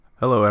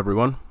Hello,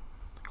 everyone.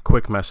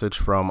 Quick message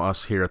from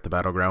us here at the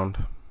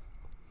Battleground.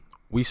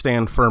 We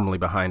stand firmly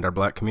behind our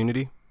black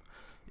community.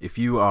 If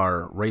you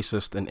are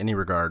racist in any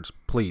regards,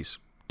 please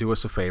do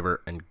us a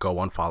favor and go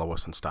unfollow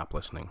us and stop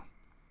listening.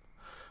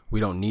 We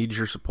don't need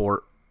your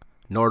support,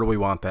 nor do we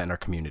want that in our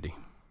community.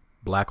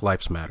 Black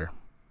lives matter.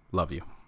 Love you.